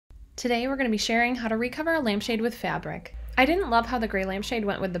Today we're going to be sharing how to recover a lampshade with fabric. I didn't love how the gray lampshade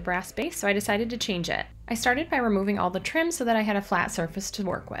went with the brass base, so I decided to change it. I started by removing all the trim so that I had a flat surface to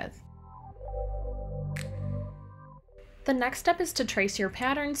work with. The next step is to trace your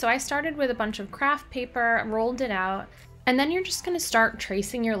pattern, so I started with a bunch of craft paper, rolled it out, and then you're just going to start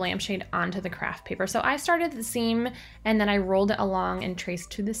tracing your lampshade onto the craft paper. So I started at the seam and then I rolled it along and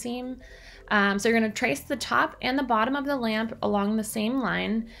traced to the seam. So you're going to trace the top and the bottom of the lamp along the same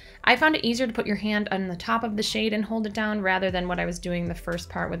line. I found it easier to put your hand on the top of the shade and hold it down rather than what I was doing the first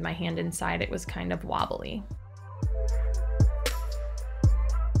part with my hand inside. It was kind of wobbly.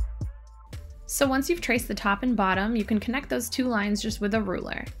 So once you've traced the top and bottom, you can connect those two lines just with a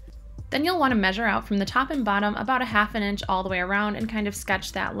ruler. Then you'll want to measure out from the top and bottom about a ½ an inch all the way around and kind of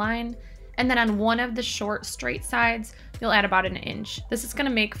sketch that line. And then on one of the short straight sides, you'll add about 1 inch. This is going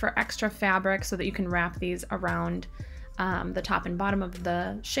to make for extra fabric so that you can wrap these around the top and bottom of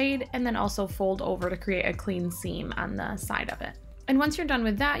the shade and then also fold over to create a clean seam on the side of it. And once you're done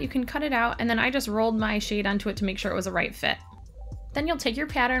with that, you can cut it out, and then I just rolled my shade onto it to make sure it was a right fit. Then you'll take your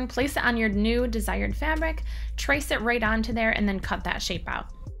pattern, place it on your new desired fabric, trace it right onto there, and then cut that shape out.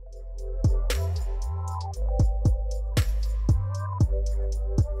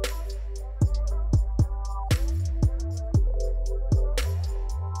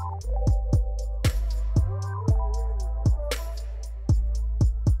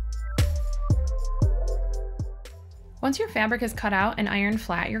 Once your fabric is cut out and ironed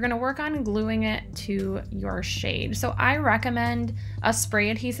flat, you're going to work on gluing it to your shade. So I recommend a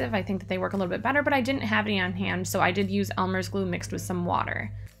spray adhesive. I think that they work a little bit better, but I didn't have any on hand, so I did use Elmer's glue mixed with some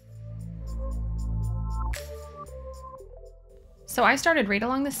water. So I started right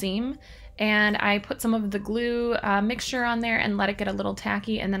along the seam and I put some of the glue mixture on there and let it get a little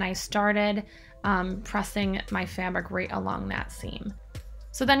tacky, and then I started pressing my fabric right along that seam.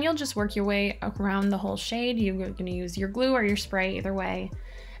 So then you'll just work your way around the whole shade. You're going to use your glue or your spray, either way.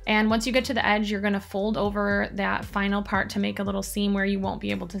 And once you get to the edge, you're going to fold over that final part to make a little seam where you won't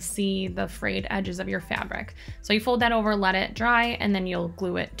be able to see the frayed edges of your fabric. So you fold that over, let it dry, and then you'll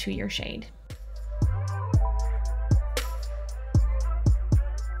glue it to your shade.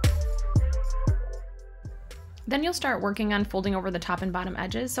 Then you'll start working on folding over the top and bottom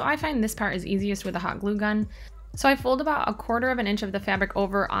edges. So I find this part is easiest with a hot glue gun. So I fold about 1/4 inch of the fabric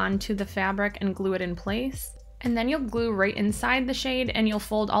over onto the fabric and glue it in place. And then you'll glue right inside the shade and you'll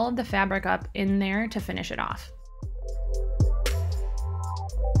fold all of the fabric up in there to finish it off.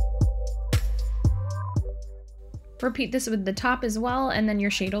 Repeat this with the top as well, and then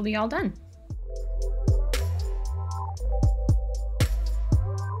your shade will be all done.